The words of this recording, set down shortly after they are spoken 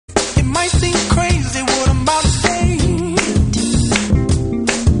might seem crazy what I'm about to say.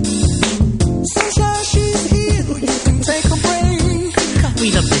 Sunshine, she's here, you can take a break.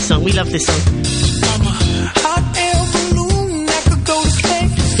 We love this song. We love this song. I'm a hot air balloon that could go to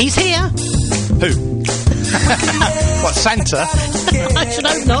space. He's here. Who? What, Santa? I should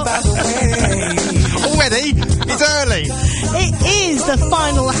hope not. Already? It's early. It is the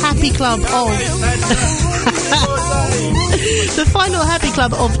final Happy Club of... the final Happy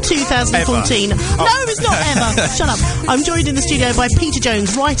Club of 2014. Ever. No, it's not ever. Shut up. I'm joined in the studio by Peter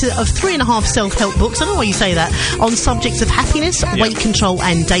Jones, writer of 3.5 self-help books, I don't know why you say that, on subjects of happiness, weight control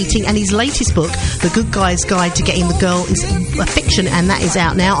and dating, and his latest book, The Good Guy's Guide to Getting the Girl, is a fiction, and that is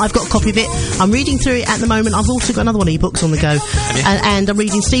out now. I've got a copy of it. I'm reading through it at the moment. I've also got another one of your books on the go. And I'm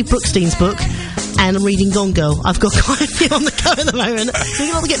reading Steve Brookstein's book, and I'm reading Gone Girl. I've got quite a few on the go at the moment. So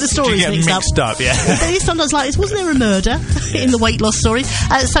you got to get the stories mixed up. Yeah. But it's sometimes like, wasn't there a murder in the weight loss story?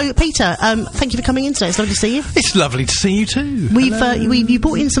 So, Peter, thank you for coming in today. It's lovely to see you. It's lovely to see you too. You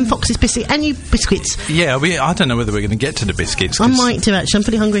brought in some Fox's biscuits and biscuits. Yeah, I don't know whether we're going to get to the biscuits. I might do, actually. I'm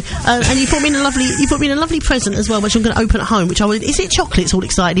pretty hungry. And you brought me in a lovely present as well, which I'm going to open at home. Is it chocolate? It's all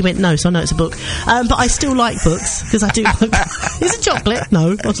excited. He went, no, so I know it's a book. But I still like books because I do. Is it chocolate?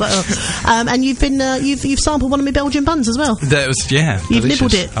 No. I was like, oh. And you've sampled one of my Belgian buns as well. That was You've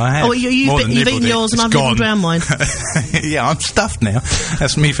nibbled it. I have. Oh, you've eaten yours, and I've nibbled around mine. Yeah, I'm stuffed now.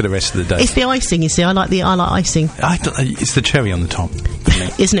 That's me for the rest of the day. It's the icing, you see. I like icing. It's the cherry on the top,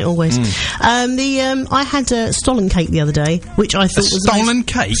 isn't it always? I had a Stollen cake the other day, which I thought was Stollen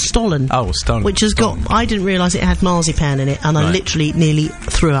cake. Stollen. Oh, Stollen. Which has got. I didn't realise it had marzipan in it, and I literally nearly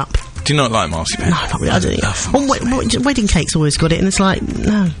threw up. Do you not like marzipan? No, not really. I don't. Wedding cake's always got it, and it's like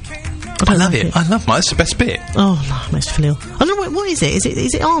no. I love it. I love mine. It's the best bit. Oh, no, most filial. I don't know what is it.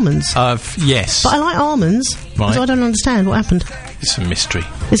 Is it almonds? Yes. But I like almonds. Right. So I don't understand what happened. It's a mystery.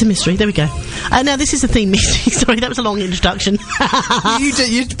 It's a mystery. There we go. Now this is the theme mystery. Sorry, that was a long introduction.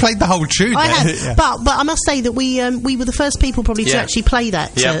 You played the whole tune. I have, yeah. but I must say that we were the first people probably to actually play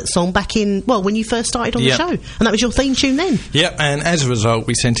that song back in when you first started on the show, and that was your theme tune then. Yep, and as a result,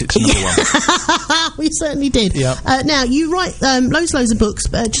 we sent it to number one. We certainly did. Yep. Now you write loads of books.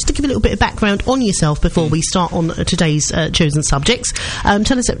 Just to give a little bit of background on yourself before we start on today's chosen subjects.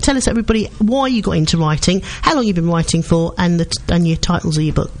 Tell us everybody why you got into writing, how long you've been writing for, and your titles of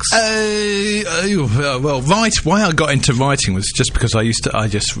your books. Why I got into writing was just because I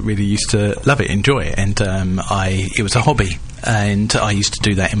just really used to love it, enjoy it, and it was a hobby, and I used to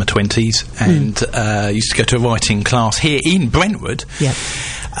do that in my 20s, and used to go to a writing class here in Brentwood,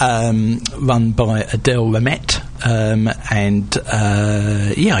 run by Adele Lamette. I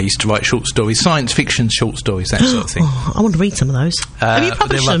used to write short stories, science fiction short stories, that sort of thing. Oh, I want to read some of those. Have you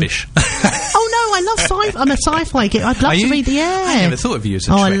published they're them? rubbish. Oh no, I love sci-fi. I'm a sci-fi geek. I'd love to read the I never thought of you as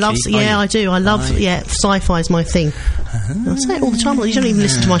a I Trekkie. love. Yeah, I do. I love. Sci-fi is my thing. I say it all the time. You don't even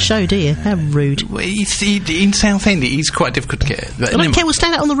listen to my show, do you? How rude. Well, in Southend, it's quite difficult to get. Okay, we'll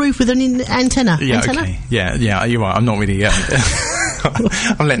stand out on the roof with an antenna. Yeah, okay. Yeah, you're right. I'm not really.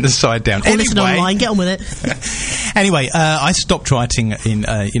 I'm letting the side down. Or listen online. Get on with it. Anyway, I stopped writing in,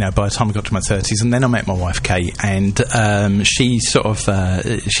 by the time I got to my 30s, and then I met my wife, Kate, and she sort of,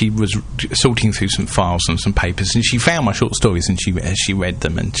 she was sorting through some files and some papers, and she found my short stories, and she read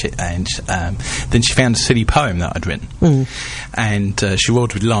them, and then she found a silly poem that I'd written, and she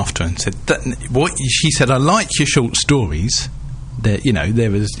roared with laughter and said, "What?" She said, "I like your short stories."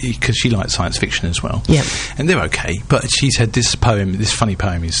 There was, because she liked science fiction as well, and they're okay. But she said this funny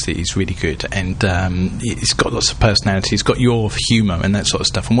poem, is really good, and it's got lots of personality. It's got your humour and that sort of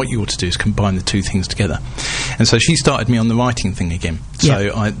stuff. And what you ought to do is combine the two things together. And so she started me on the writing thing again. So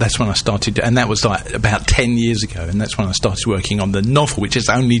that's when I started, and that was like about 10 years ago. And that's when I started working on the novel, which has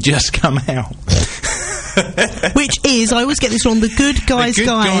only just come out. Which is, I always get this wrong, The Good Guy's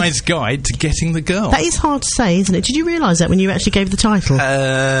Guide to Getting the Girl. That is hard to say, isn't it? Did you realise that when you actually gave the title?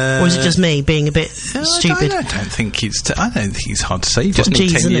 Or is it just me being a bit stupid? I don't think it's hard to say. You just need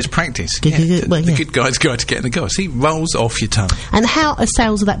 10 years practice. The Good Guy's Guide to Getting the Girl. See, rolls off your tongue. And how are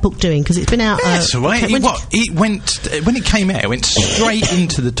sales of that book doing? Because it's been out... That's right. When it came out, it went straight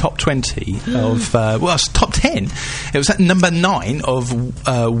into the top 20 of... it's top 10. It was at number 9 of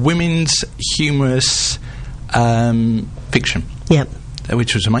women's humorous... fiction. Yep.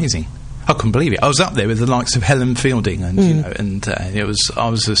 Which was amazing. I couldn't believe it. I was up there with the likes of Helen Fielding, and I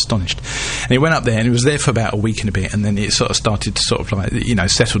was astonished. And it went up there, and it was there for about a week and a bit, and then it sort of started to sort of like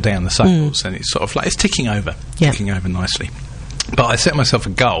settle down the sales, and it's sort of like it's ticking over nicely. But I set myself a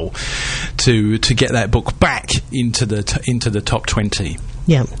goal to get that book back into the top 20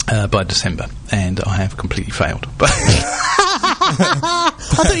 by December, and I have completely failed.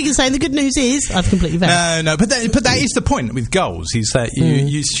 I thought you were saying the good news is I've completely vanished. No, but that is the point with goals, is that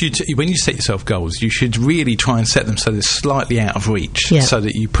you should, when you set yourself goals, you should really try and set them so they're slightly out of reach, so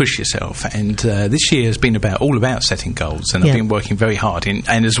that you push yourself. And this year has been all about setting goals, and I've been working very hard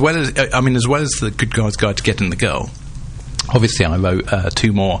and as well as the Good Guy's Guide to Getting the Girl. Obviously, I wrote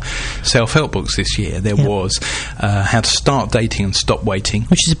 2 more self-help books this year. There was How to Start Dating and Stop Waiting,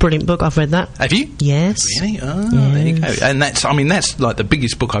 which is a brilliant book. I've read that. Have you? Yes. Really? Oh, there you go. And that's like the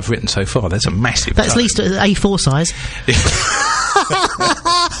biggest book I've written so far. That's a massive. That's at least A4 size.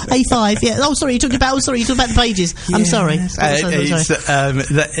 A5, yeah. Oh, sorry, you talked about the pages. Yeah, I'm sorry.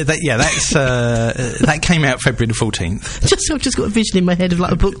 That came out February the 14th. I've just got a vision in my head of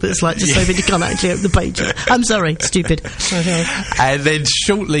like a book that's like just so big you can't actually open the pages. I'm sorry, stupid. And then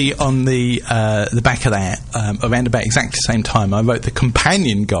shortly on the back of that, around about exactly the same time, I wrote the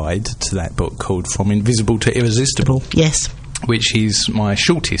companion guide to that book called From Invisible to Irresistible. Yes. Which is my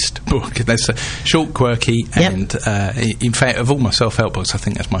shortest book. That's short, quirky, and in fact, of all my self-help books, I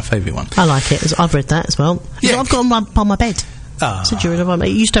think that's my favourite one. I like it. I've read that as well. Yeah. I've got it on my bed. It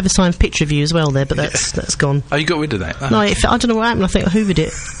used to have a signed picture of you as well there, but that's gone. Oh, you got rid of that? No, I don't know what happened. I think I hoovered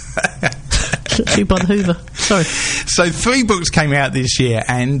it. Shoot by the Hoover. Sorry. So 3 books came out this year,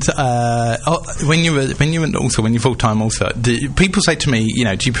 and when you're an author, when you're full-time author, people say to me,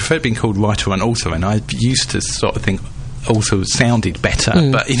 do you prefer being called writer or an author? And I used to sort of think author sounded better,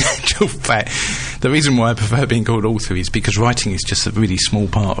 but in actual fact, the reason why I prefer being called author is because writing is just a really small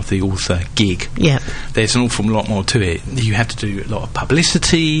part of the author gig. Yeah, there's an awful lot more to it. You have to do a lot of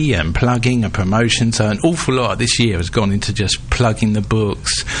publicity and plugging and promotion, so an awful lot of this year has gone into just plugging the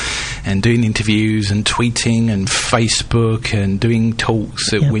books and doing interviews and tweeting and Facebook and doing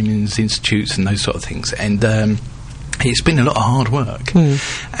talks at women's institutes and those sort of things. And it's been a lot of hard work,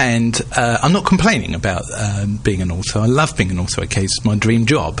 and I'm not complaining about being an author. I love being an author. Okay, it's my dream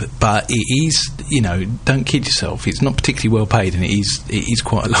job, but it is, don't kid yourself. It's not particularly well paid, and it is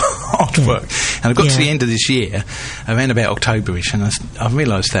quite a lot of hard work. And I got to the end of this year, around about October-ish, and I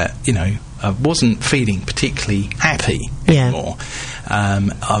realised that I wasn't feeling particularly happy anymore.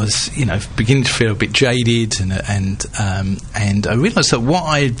 I was beginning to feel a bit jaded, and I realised that what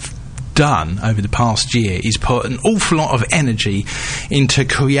I've done over the past year is put an awful lot of energy into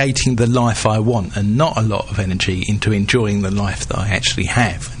creating the life I want, and not a lot of energy into enjoying the life that I actually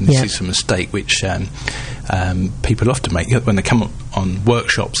have. And this is a mistake which people often make when they come on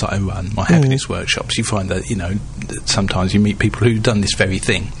workshops that I run, my happiness workshops. You find that that sometimes you meet people who've done this very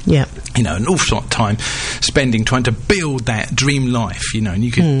thing. An awful lot of time spending trying to build that dream life. And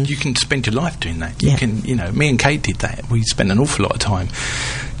you can spend your life doing that. You can, me and Kate did that. We spent an awful lot of time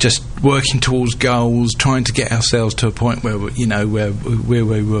just working towards goals, trying to get ourselves to a point where where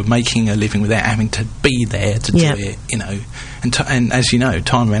we were making a living without having to be there to do it. And as you know,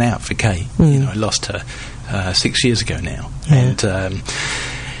 time ran out for Kate. I lost her 6 years ago now,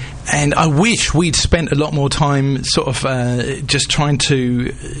 and I wish we'd spent a lot more time sort of just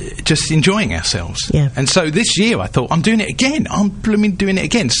enjoying ourselves. And so this year I thought, I'm doing it again. I'm blooming doing it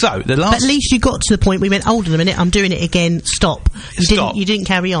again. So but at least you got to the point where you went, hold on a minute, I'm doing it again. Stop. You didn't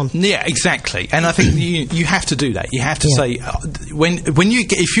carry on. Yeah, exactly. And I think you have to do that. You have to say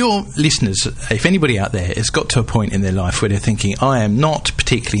if your listeners, if anybody out there has got to a point in their life where they're thinking, I am not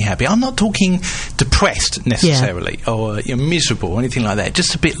particularly happy. I'm not talking depressed necessarily or miserable or anything like that.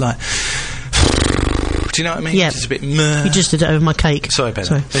 Just a bit like. Do you know what I mean? Yeah. Just a bit meh. You just did it over my cake. Sorry about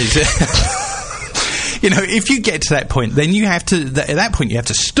that. If you get to that point, then you have to. At that point, you have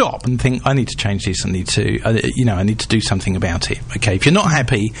to stop and think. I need to change this. I need to do something about it. Okay. If you're not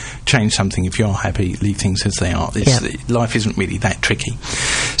happy, change something. If you're happy, leave things as they are. Life isn't really that tricky.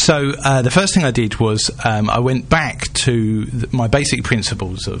 So the first thing I did was I went back to my basic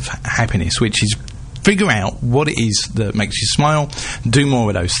principles of happiness, which is figure out what it is that makes you smile, do more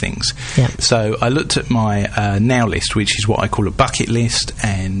of those things. So I looked at my now list, which is what I call a bucket list,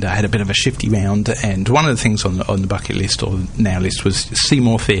 and I had a bit of a shifty round, and one of the things on the bucket list or now list was see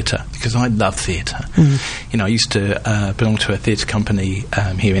more theatre, because I love theatre. I used to belong to a theatre company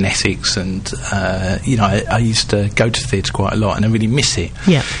here in Essex, and I used to go to theatre quite a lot, and I really miss it.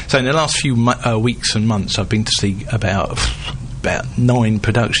 So in the last few weeks and months I've been to see about 9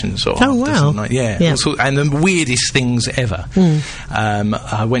 productions. And the weirdest things ever.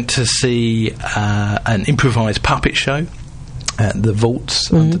 I went to see an improvised puppet show at the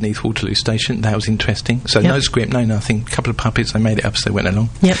Vaults underneath Waterloo Station. That was interesting. So no script, no nothing. A couple of puppets, they made it up as they went along.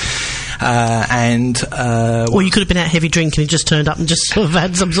 Or you could have been out heavy drinking and just turned up and just sort of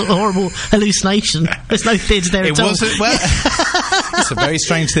had some sort of horrible hallucination. There's no theatre there at all. It wasn't. Well, it's a very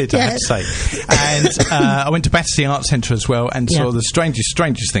strange theatre, I have to say. And I went to Battersea Arts Centre as well and saw the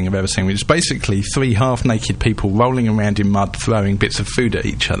strangest thing I've ever seen, which is basically 3 half-naked people rolling around in mud, throwing bits of food at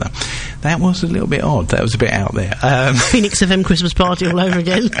each other. That was a little bit odd. That was a bit out there. Phoenix FM Christmas party all over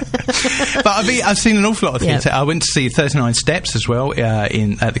again. But I've seen an awful lot of theatre. I went to see 39 Steps as well at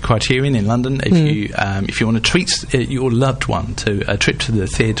the Criterion in London. If you want to treat your loved one to a trip to the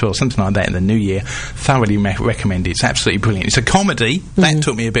theatre or something like that in the new year, thoroughly recommend it. It's absolutely brilliant. It's a comedy. That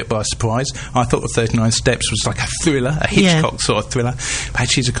took me a bit by surprise. I thought 39 Steps was like a thriller, a Hitchcock sort of thriller, but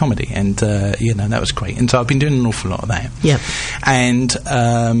actually it's a comedy, and that was great. And so I've been doing an awful lot of that. And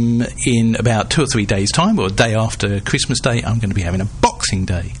in about 2 or 3 days' time, or a day after Christmas Day, I'm going to be having a Boxing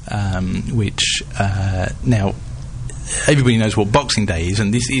Day, which now everybody knows what Boxing Day is,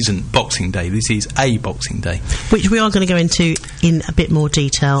 and this isn't Boxing Day, this is a Boxing Day, which we are going to go into in a bit more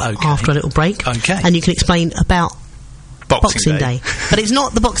detail after a little break. And you can explain about Boxing Day. But it's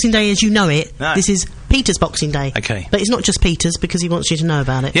not the Boxing Day as you know it. No. This is Peter's Boxing Day. But it's not just Peter's, because he wants you to know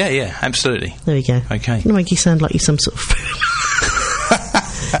about it. Yeah, absolutely. There we go. Okay. You make you sound like you're some sort of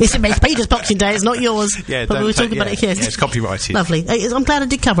It's Peter's Boxing Day, it's not yours. Yeah, but we were talking about it. Yes, it's copyrighted. Lovely. I'm glad I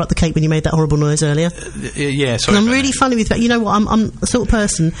did cover up the cake when you made that horrible noise earlier. Sorry. I'm really funny with that. You know what? I'm the sort of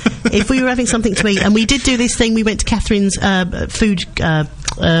person. If we were having something to eat, and we did do this thing, we went to Catherine's food.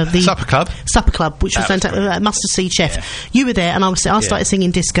 The Supper Club, which was fantastic. Mustard Seed Chef. Yeah. You were there, and I started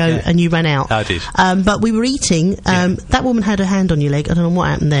singing disco, and you ran out. I did. But we were eating. That woman had her hand on your leg. I don't know what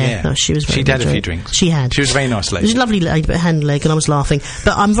happened there. Yeah. No, she was. She'd had a few drinks. She had. She was a very nice lady. She was a lovely lady, but hand leg, and I was laughing.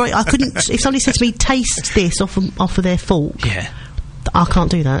 But I couldn't. If somebody said to me, "Taste this off of their fork," I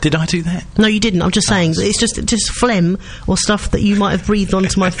can't do that. Did I do that? No, you didn't. I'm just saying that it's just phlegm or stuff that you might have breathed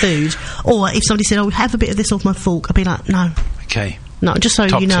onto my food. Or if somebody said, "Oh, have a bit of this off my fork," I'd be like, "No." Okay. No, just so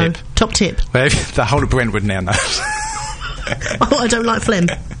you know. Top tip. Well, the whole of Brentwood now knows. Oh, I don't like phlegm.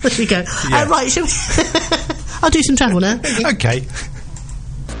 There we go. Right, shall we? I'll do some travel now. Okay.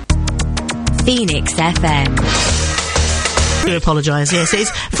 Phoenix FM. I do apologise, yes.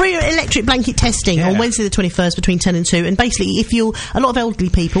 It's free electric blanket testing on Wednesday the 21st between 10 and 2. And basically, if you're a lot of elderly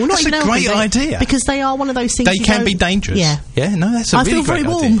people, not that's even a great idea. Because they are one of those things they can be dangerous. Yeah, no, that's a really great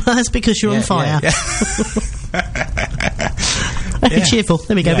idea. I feel very warm. That's because you're on fire. Very cheerful.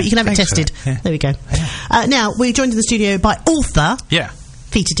 There we go. But you can have it tested. There we go. Now, we're joined in the studio by author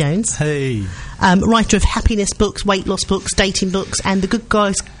Peter Jones. Hey. Writer of happiness books, weight loss books, dating books, and The Good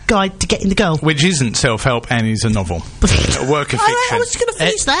Guy's Guide to Getting the Girl. Which isn't self-help and is a novel. A work of fiction. I was just going to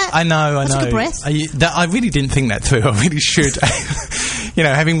finish that. I know. That's a good breath. I really didn't think that through. I really should.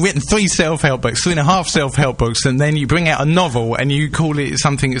 Having written 3 self-help books, 3.5 self-help books, and then you bring out a novel and you call it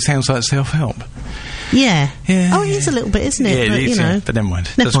something that sounds like self-help. Yeah. Oh, it is a little bit, isn't it? Yeah, but, it is, but never mind.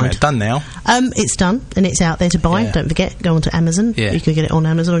 Doesn't matter. Done now. It's done, and it's out there to buy. Don't forget, go on to Amazon. You can get it on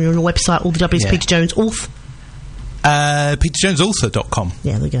Amazon, on your website, all the W's, Peter Jones Auth. PeterJonesAuthor.com.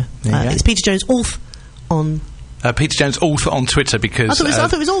 Yeah, there we go. It's Peter Jones Auth on... Peter Jones Author on Twitter, because... I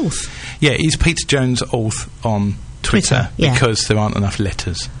thought it was Auth. Yeah, it's Peter Jones Auth on Twitter because there aren't enough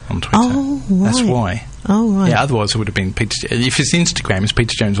letters on Twitter. Oh, right. That's why. Oh, right. Yeah, otherwise it would have been Peter... If it's Instagram, it's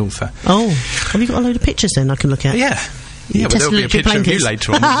Peter Jones Author. Oh. Have you got a load of pictures then I can look at? Yeah. Yeah, but there'll be a picture of you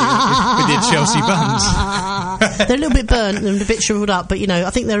later on with your Chelsea buns. They're a little bit burnt and a bit shriveled up, but, I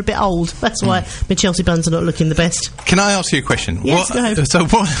think they're a bit old. That's why my Chelsea buns are not looking the best. Can I ask you a question? Yes, go ahead. So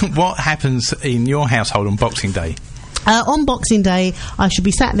what happens in your household on Boxing Day? On Boxing Day, I should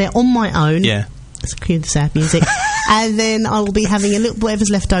be sat there on my own. Yeah. Let's cue the sad music. And then I will be having a little whatever's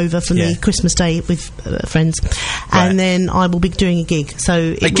left over from the Christmas Day with friends. Right. And then I will be doing a gig.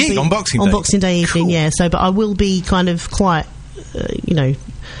 So a gig on Boxing Day? On Boxing Day evening, cool. So, but I will be kind of quite,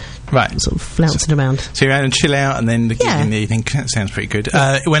 right, sort of flouncing around. So you're out and chill out, and then the gig in the evening. That sounds pretty good.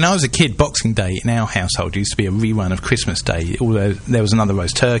 When I was a kid, Boxing Day in our household used to be a rerun of Christmas Day. Although there was another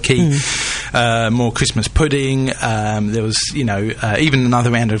roast turkey, more Christmas pudding. There was, even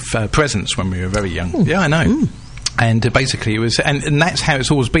another round of presents when we were very young. Yeah, I know. And basically it was, and that's how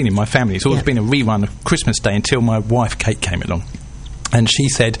it's always been in my family. It's always been a rerun of Christmas Day until my wife Kate came along, and she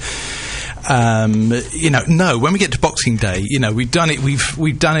said, no, when we get to Boxing Day, we've done it,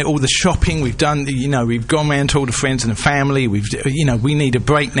 we've done it, all the shopping, we've done, we've gone round to all the friends and the family, we need a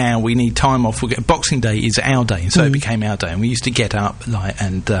break now, we need time off. Boxing Day is our day, and so it became our day, and we used to get up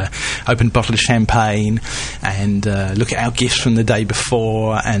and open a bottle of champagne and look at our gifts from the day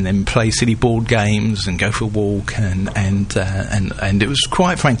before, and then play silly board games and go for a walk, and it was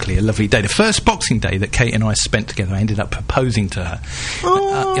quite frankly a lovely day. The first Boxing Day that Kate and I spent together, I ended up proposing to her.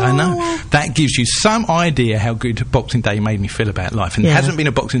 I know. That gives you some idea how good Boxing Day made me feel about life. And there hasn't been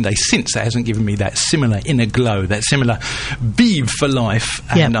a Boxing Day since that hasn't given me that similar inner glow, that similar vive for life.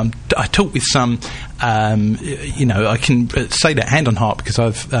 And I talk with some, I can say that hand on heart because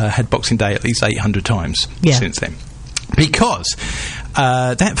I've had Boxing Day at least 800 times since then. Because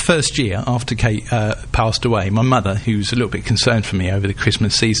that first year after Kate passed away, my mother, who's a little bit concerned for me over the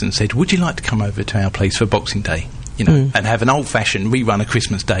Christmas season, said, would you like to come over to our place for Boxing Day? And have an old-fashioned rerun of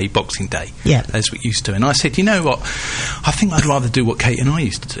Christmas Day, Boxing Day, as we used to. And I said, you know what, I think I'd rather do what Kate and I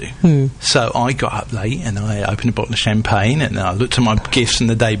used to do. So I got up late and I opened a bottle of champagne and I looked at my gifts from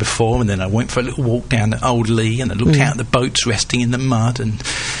the day before, and then I went for a little walk down the Old Lee and I looked out at the boats resting in the mud, and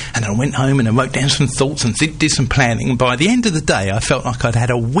I went home and I wrote down some thoughts and did some planning. And by the end of the day, I felt like I'd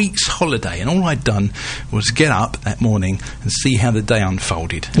had a week's holiday, and all I'd done was get up that morning and see how the day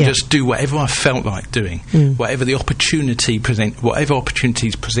unfolded and just do whatever I felt like doing, whatever opportunities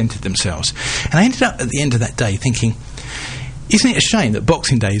presented themselves. And I ended up at the end of that day thinking, isn't it a shame that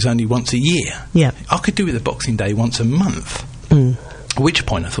Boxing Day is only once a year? I could do with a Boxing Day once a month. At which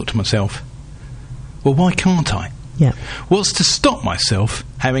point I thought to myself, well, why can't I? What's to stop myself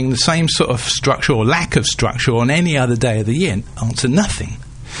having the same sort of structure or lack of structure on any other day of the year? Answer, nothing.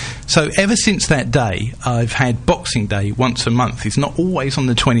 So ever since that day, I've had Boxing Day once a month. It's not always on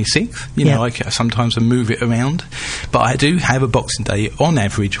the 26th. I sometimes move it around. But I do have a Boxing Day on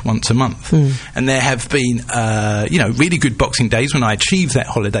average once a month. And there have been, really good Boxing Days when I achieved that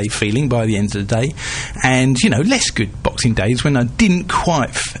holiday feeling by the end of the day. And, less good Boxing Days when I didn't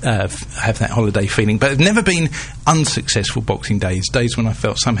quite have that holiday feeling. But there's never been unsuccessful Boxing Days, days when I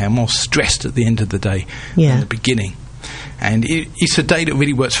felt somehow more stressed at the end of the day than the beginning. And it's a day that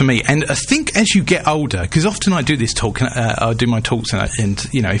really works for me. And I think as you get older, because often I do this talk, I do my talks, and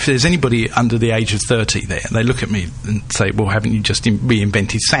if there's anybody under the age of 30 there, they look at me and say, well, haven't you just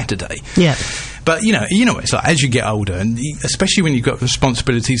reinvented Saturday? But, you know it's like, as you get older, and especially when you've got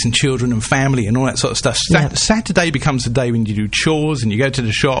responsibilities and children and family and all that sort of stuff, Saturday becomes the day when you do chores and you go to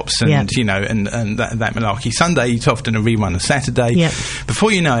the shops and, and that malarkey. Sunday, it's often a rerun of Saturday.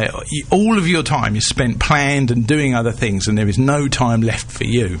 Before you know it, all of your time is spent planned and doing other things, and there is no time left for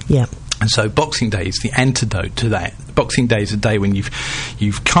you. And so Boxing Day is the antidote to that. Boxing Day is a day when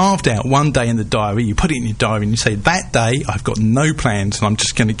you've carved out one day in the diary, you put it in your diary and you say, that day I've got no plans and I'm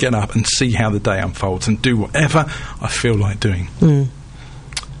just going to get up and see how the day unfolds and do whatever I feel like doing.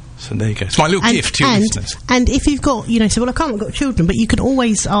 So there you go. It's my little gift to your listeners. And if you've got, say, well, I've got children, but you can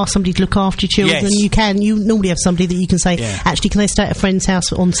always ask somebody to look after your children. You normally have somebody that you can say, actually, can they stay at a friend's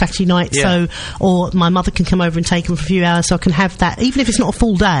house on Saturday night? Or my mother can come over and take them for a few hours, so I can have that, even if it's not a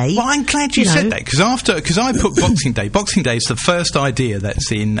full day. Well, I'm glad you said that, because I put Boxing Day. Boxing Day is the first idea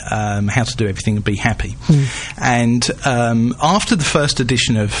that's in How to Do Everything and Be Happy. And after the first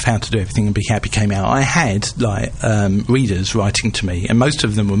edition of How to Do Everything and Be Happy came out, I had readers writing to me, and most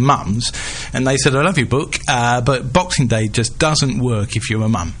of them were mums, and they said, I love your book, but Boxing Day just doesn't work if you're a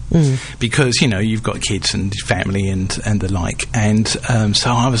mum, because you've got kids and family and the like. And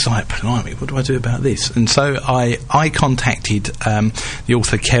so I was like, blimey, what do I do about this? And so I contacted the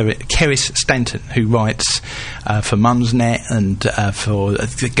author Keris Stanton, who writes for Mumsnet and for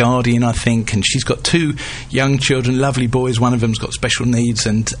The Guardian, I think, and she's got 2 young children, lovely boys. One of them's got special needs,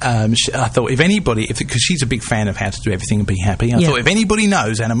 and I thought, if anybody, because she's a big fan of How to Do Everything and Be Happy, I thought if anybody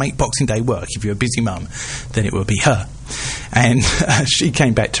knows how to make Boxing Day work, if you're a busy mum, then it will be her. And she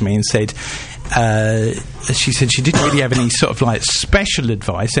came back to me and said, she said she didn't really have any sort of like special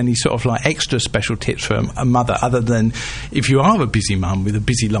advice, any sort of like extra special tips for a mother, other than if you are a busy mum with a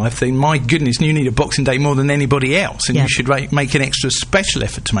busy life, then my goodness, you need a Boxing Day more than anybody else, and you should make an extra special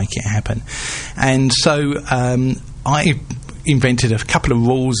effort to make it happen. And so I invented a couple of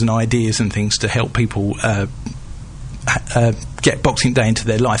rules and ideas and things to help people get Boxing Day into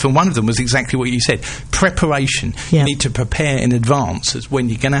their life, and one of them was exactly what you said: preparation. You need to prepare in advance as when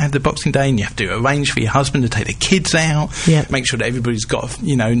you're going to have the Boxing Day, and you have to arrange for your husband to take the kids out, make sure that everybody's got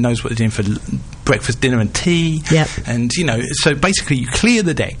knows what they're doing for breakfast, dinner and tea, and so basically you clear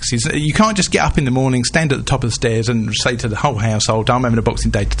the decks. You can't just get up in the morning, stand at the top of the stairs and say to the whole household, I'm having a Boxing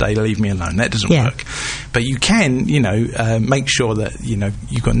Day today, leave me alone. That doesn't work. But you can make sure that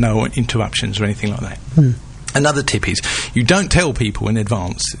you've got no interruptions or anything like that. Another tip is you don't tell people in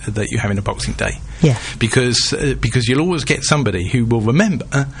advance that you're having a Boxing Day. Because you'll always get somebody who will remember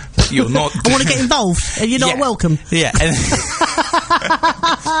that you're not... I want to get involved, and you're not welcome.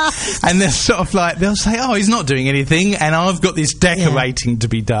 And they're sort of like, they'll say, oh, he's not doing anything, and I've got this decorating to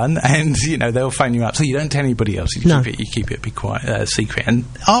be done, and, you know, they'll phone you up. So you don't tell anybody else. You keep it be quite secret. And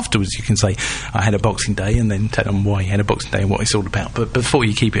afterwards you can say, I had a Boxing Day, and then tell them why you had a Boxing Day and what it's all about. But before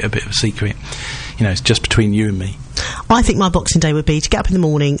you keep it a bit of a secret, you know, it's just between you and me. I think my Boxing Day would be to get up in the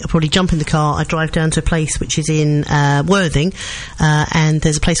morning, I'd probably jump in the car, I'd drive down to a place which is in Worthing, and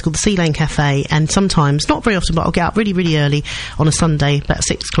there's a place called the Sea Lane Cafe, and sometimes, not very often, but I'll get up really, really early on a Sunday, about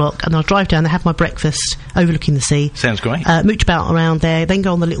 6 o'clock, and I'll drive down there, have my breakfast overlooking the sea. Sounds great. Mooch about around there, then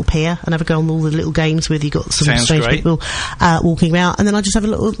go on the little pier and have a go on all the little games where you've got some strange people walking around, and then I just have a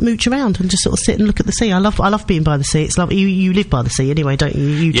little mooch around and just sort of sit and look at the sea. I love being by the sea. It's lovely. You live by the sea anyway, don't you?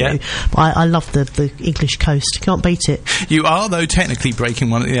 You do. But I love the English coast. Can't beat it. You are, though, technically breaking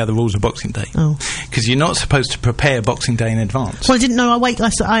one of the other rules of Boxing Day. Oh. Because you're not supposed to prepare Boxing Day in advance. Well, I didn't know.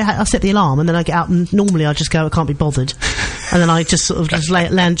 I set the alarm, and then I get out, and normally I just go, I can't be bothered. And then I just sort of just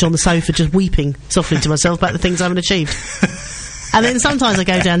lounge on the sofa, just weeping softly to myself about the things I haven't achieved. And then sometimes I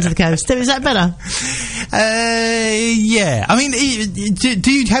go down to the coast. Is that better? Yeah. I mean,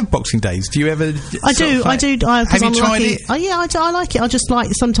 do you have Boxing Days? Do you ever? I do. Have you tried it? Yeah, I like it. I just like,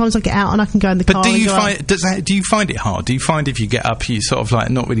 sometimes I get out and I can go in the car. But do you find it hard? Do you find if you get up, you sort of like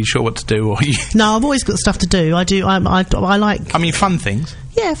not really sure what to do, or you? No, I've always got stuff to do. I do. I like. I mean, fun things.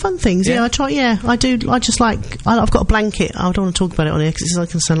 Yeah, fun things. Yeah, I try. Yeah, I do. I just like. I've got a blanket. I don't want to talk about it on here because it's like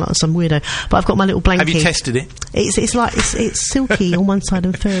I can sound like some weirdo. But I've got my little blanket. Have you tested it? It's like it's silky on one side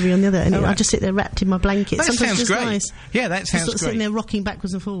and furry on the other, and I just sit there wrapped in my blanket. That Sometimes sounds great. Nice. Yeah, that sounds just great. Sitting there rocking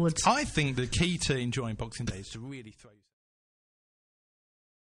backwards and forwards. I think the key to enjoying Boxing Day is to really throw.